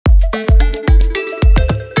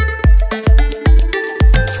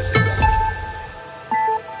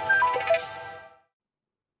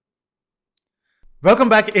Welcome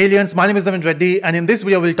back, aliens. My name is Navin Reddy, and in this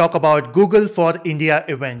video, we'll talk about Google for India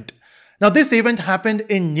event. Now, this event happened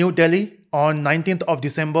in New Delhi on 19th of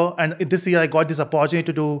December, and this year I got this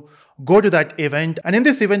opportunity to go to that event. And in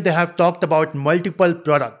this event, they have talked about multiple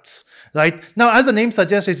products, right? Now, as the name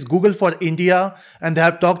suggests, it's Google for India, and they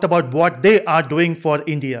have talked about what they are doing for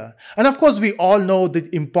India. And of course, we all know the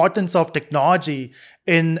importance of technology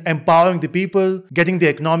in empowering the people, getting the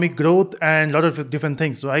economic growth, and a lot of different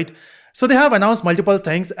things, right? So they have announced multiple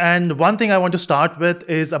things, and one thing I want to start with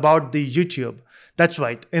is about the YouTube. That's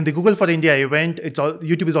right. In the Google for India event,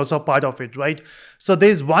 YouTube is also a part of it, right? So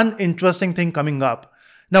there's one interesting thing coming up.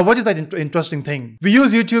 Now, what is that interesting thing? We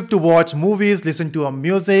use YouTube to watch movies, listen to a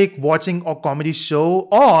music, watching a comedy show,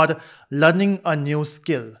 or learning a new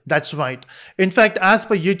skill. That's right. In fact, as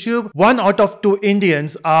per YouTube, 1 out of 2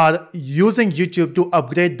 Indians are using YouTube to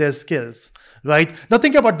upgrade their skills, right? Now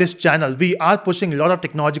think about this channel. We are pushing a lot of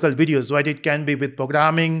technological videos, right? It can be with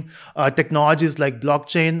programming, technologies like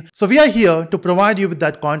blockchain. So we are here to provide you with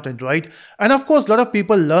that content, right? And of course, a lot of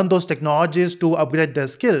people learn those technologies to upgrade their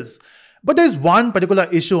skills. But there's one particular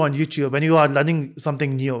issue on YouTube when you are learning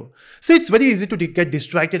something new. See, it's very easy to get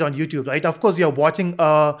distracted on YouTube, right? Of course, you're watching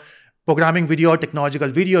a programming video or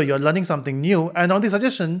technological video, you're learning something new, and on the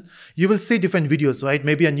suggestion, you will see different videos, right?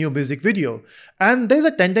 Maybe a new music video. And there's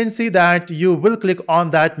a tendency that you will click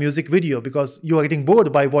on that music video because you are getting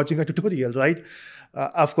bored by watching a tutorial, right?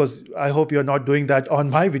 Of course, I hope you're not doing that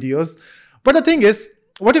on my videos. But the thing is,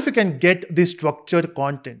 what if you can get this structured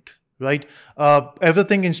content? Right?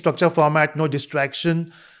 Everything in structure format, no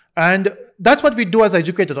distraction. And that's what we do as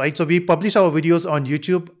educators, right? So we publish our videos on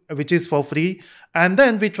YouTube, which is for free. And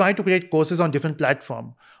then we try to create courses on different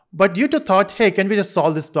platforms. But YouTube thought, hey, can we just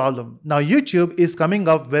solve this problem? Now YouTube is coming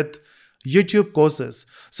up with YouTube courses.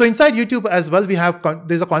 So inside YouTube as well,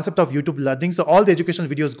 there's a concept of YouTube learning. So all the educational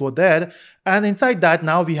videos go there. And inside that,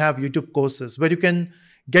 now we have YouTube courses where you can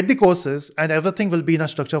get the courses and everything will be in a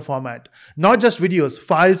structured format. Not just videos,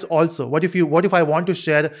 files also. What if I want to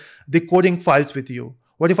share the coding files with you?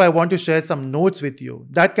 What if I want to share some notes with you?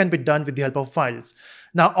 That can be done with the help of files.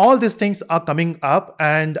 Now, all these things are coming up,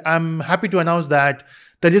 and I'm happy to announce that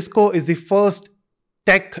Telusko is the first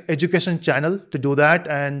tech education channel to do that.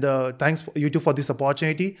 And thanks YouTube for this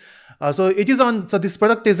opportunity. So this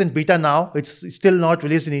product is in beta now. It's still not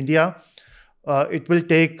released in India. It will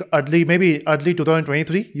take maybe early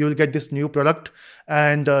 2023, you will get this new product,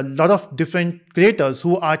 and a lot of different creators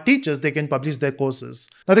who are teachers, they can publish their courses.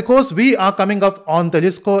 Now the course we are coming up on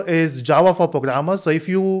Telusko is Java for programmers. So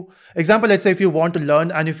let's say if you want to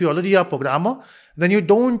learn, and if you already are a programmer, then you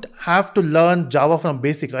don't have to learn Java from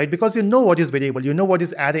basic, right? Because you know what is variable, you know what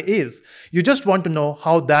is array is. You just want to know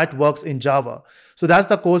how that works in Java. So that's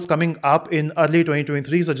the course coming up in early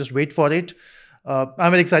 2023. So just wait for it. I'm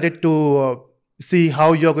very excited to see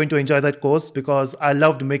how you're going to enjoy that course because I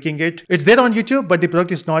loved making it. It's there on YouTube, but the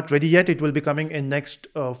product is not ready yet. It will be coming in next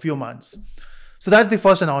few months. So that's the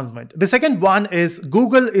first announcement. The second one is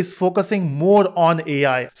Google is focusing more on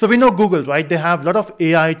AI. So we know Google, right? They have a lot of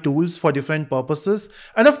AI tools for different purposes.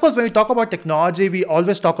 And of course, when we talk about technology, we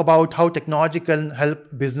always talk about how technology can help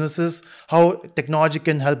businesses, how technology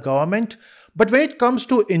can help government. But when it comes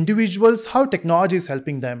to individuals, how technology is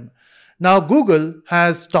helping them. Now, Google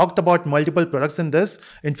has talked about multiple products in this.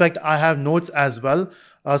 In fact, I have notes as well.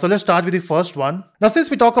 So let's start with the first one. Now,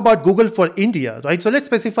 since we talk about Google for India, right? So let's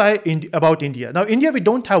specify about India. Now, India, we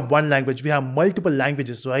don't have one language. We have multiple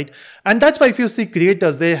languages, right? And that's why if you see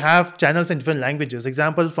creators, they have channels in different languages.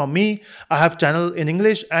 Example, for me, I have channel in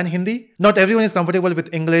English and Hindi. Not everyone is comfortable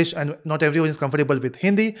with English and not everyone is comfortable with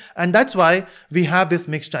Hindi. And that's why we have this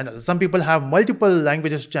mixed channel. Some people have multiple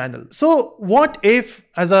languages channel. So what if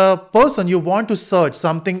as a person, you want to search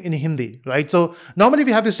something in Hindi, right? So normally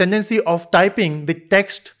we have this tendency of typing the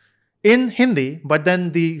text in Hindi, but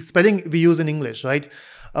then the spelling we use in English, right?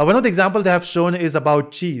 One of the examples they have shown is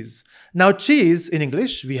about cheese. Now, cheese in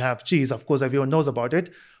English, we have cheese, of course, everyone knows about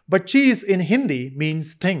it, but cheese in Hindi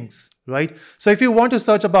means things, right? So if you want to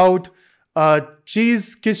search about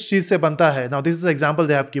cheese, kis cheese se banta hai. Now, this is the example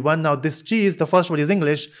they have given. Now, this cheese, the first word is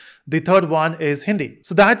English. The third one is Hindi.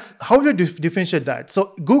 So that's how you differentiate that.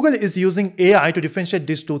 So Google is using AI to differentiate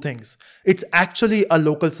these two things. It's actually a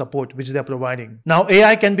local support which they're providing. Now,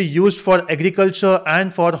 AI can be used for agriculture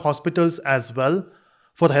and for hospitals as well,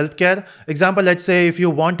 for healthcare. Example, let's say if you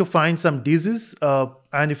want to find some disease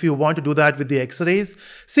and if you want to do that with the x-rays.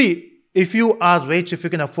 See, If you are rich, if you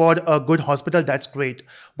can afford a good hospital, that's great.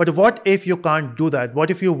 But what if you can't do that?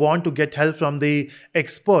 What if you want to get help from the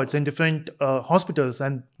experts in different hospitals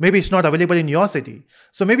and maybe it's not available in your city?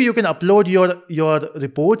 So maybe you can upload your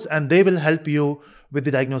reports and they will help you with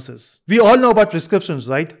the diagnosis. We all know about prescriptions,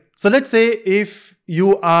 right? So let's say if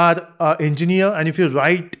you are an engineer and if you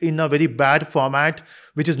write in a very bad format,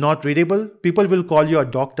 which is not readable, people will call you a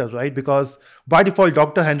doctor, right? Because by default,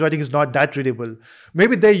 doctor handwriting is not that readable.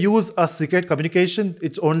 Maybe they use a secret communication.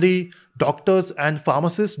 It's only doctors and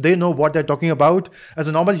pharmacists. They know what they're talking about. As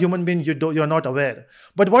a normal human being, you're not aware.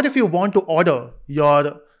 But what if you want to order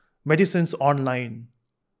your medicines online?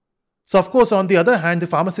 So of course, on the other hand, the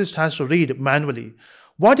pharmacist has to read manually.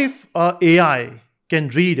 What if AI can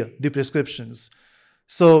read the prescriptions?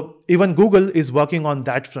 So even Google is working on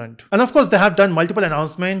that front. And of course, they have done multiple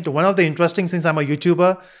announcements. One of the interesting, since I'm a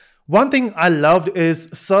YouTuber, one thing I loved is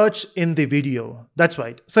search in the video. That's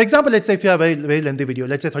right. So example, let's say if you have a very lengthy video,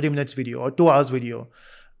 let's say 30 minutes video or 2 hours video.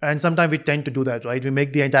 And sometimes we tend to do that, right? We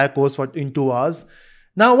make the entire course in 2 hours.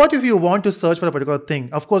 Now, what if you want to search for a particular thing?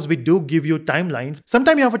 Of course, we do give you timelines.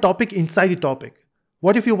 Sometimes you have a topic inside the topic.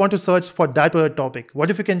 What if you want to search for that particular topic? What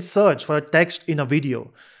if you can search for a text in a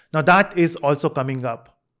video? Now that is also coming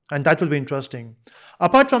up and that will be interesting.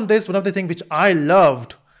 Apart from this, one of the things which I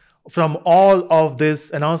loved from all of this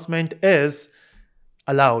announcement is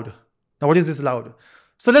aloud. Now, what is this aloud?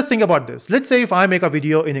 So let's think about this. Let's say if I make a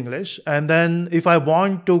video in English and then if I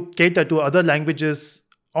want to cater to other languages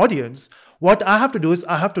audience, what I have to do is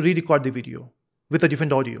I have to re-record the video with a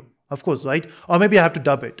different audio, of course, right? Or maybe I have to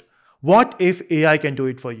dub it. What if AI can do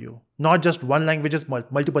it for you? Not just one language,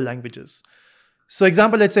 multiple languages. So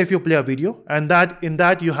example, let's say if you play a video and in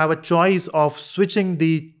that you have a choice of switching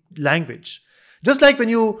the language. Just like when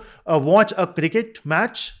you watch a cricket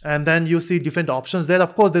match and then you see different options there,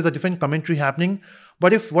 of course, there's a different commentary happening.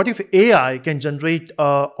 But what if AI can generate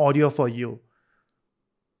audio for you?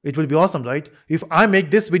 It will be awesome, right? If I make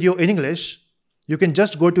this video in English, you can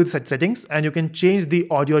just go to the settings and you can change the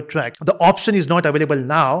audio track. The option is not available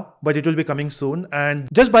now, but it will be coming soon. And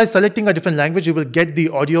just by selecting a different language, you will get the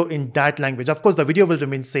audio in that language. Of course, the video will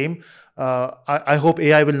remain same. I hope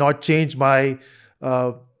AI will not change my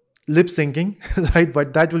lip syncing, right?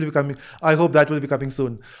 But that will be coming. I hope that will be coming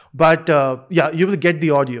soon. But yeah, you will get the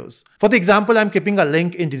audios. For the example, I'm keeping a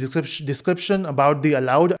link in the description about the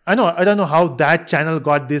aloud. I don't know how that channel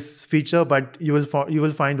got this feature, but you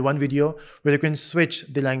will find one video where you can switch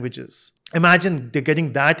the languages. Imagine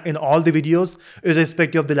getting that in all the videos,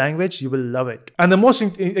 irrespective of the language. You will love it. And the most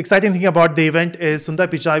exciting thing about the event is Sundar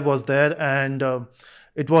Pichai was there, and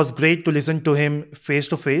it was great to listen to him face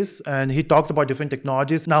to face, and he talked about different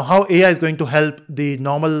technologies. Now, how AI is going to help the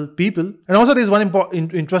normal people. And also there's one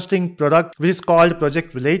interesting product which is called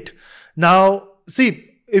Project Relate. Now,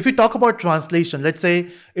 see, if we talk about translation, let's say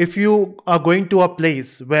if you are going to a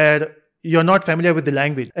place where you're not familiar with the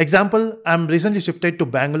language. Example, I'm recently shifted to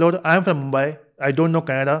Bangalore. I'm from Mumbai. I don't know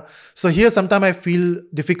Kannada. So here sometimes I feel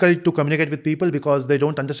difficult to communicate with people because they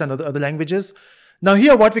don't understand other languages. Now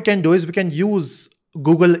here what we can do is we can use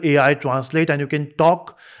Google AI Translate and you can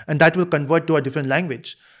talk and that will convert to a different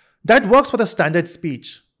language. That works for the standard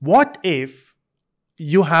speech. What if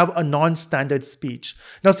you have a non-standard speech?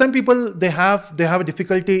 Now some people, they have a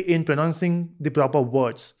difficulty in pronouncing the proper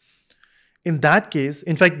words. In that case,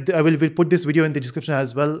 in fact, I will put this video in the description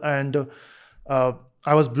as well. And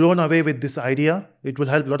I was blown away with this idea. It will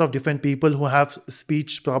help a lot of different people who have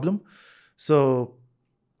speech problem. So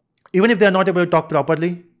even if they're not able to talk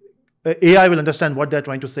properly, AI will understand what they're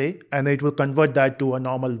trying to say and it will convert that to a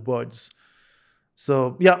normal words.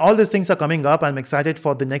 So yeah, all these things are coming up. I'm excited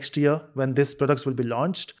for the next year when these products will be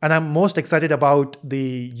launched. And I'm most excited about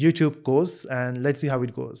the YouTube course and let's see how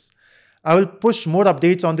it goes. I will push more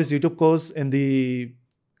updates on this YouTube course in the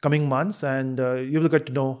coming months and you will get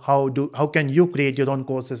to know how can you create your own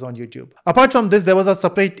courses on YouTube. Apart from this, there was a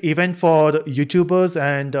separate event for YouTubers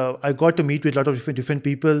and I got to meet with a lot of different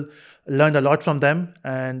people, learned a lot from them,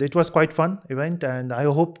 and it was quite fun event and I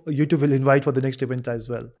hope YouTube will invite for the next event as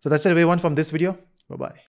well. So that's it everyone from this video. Bye-bye.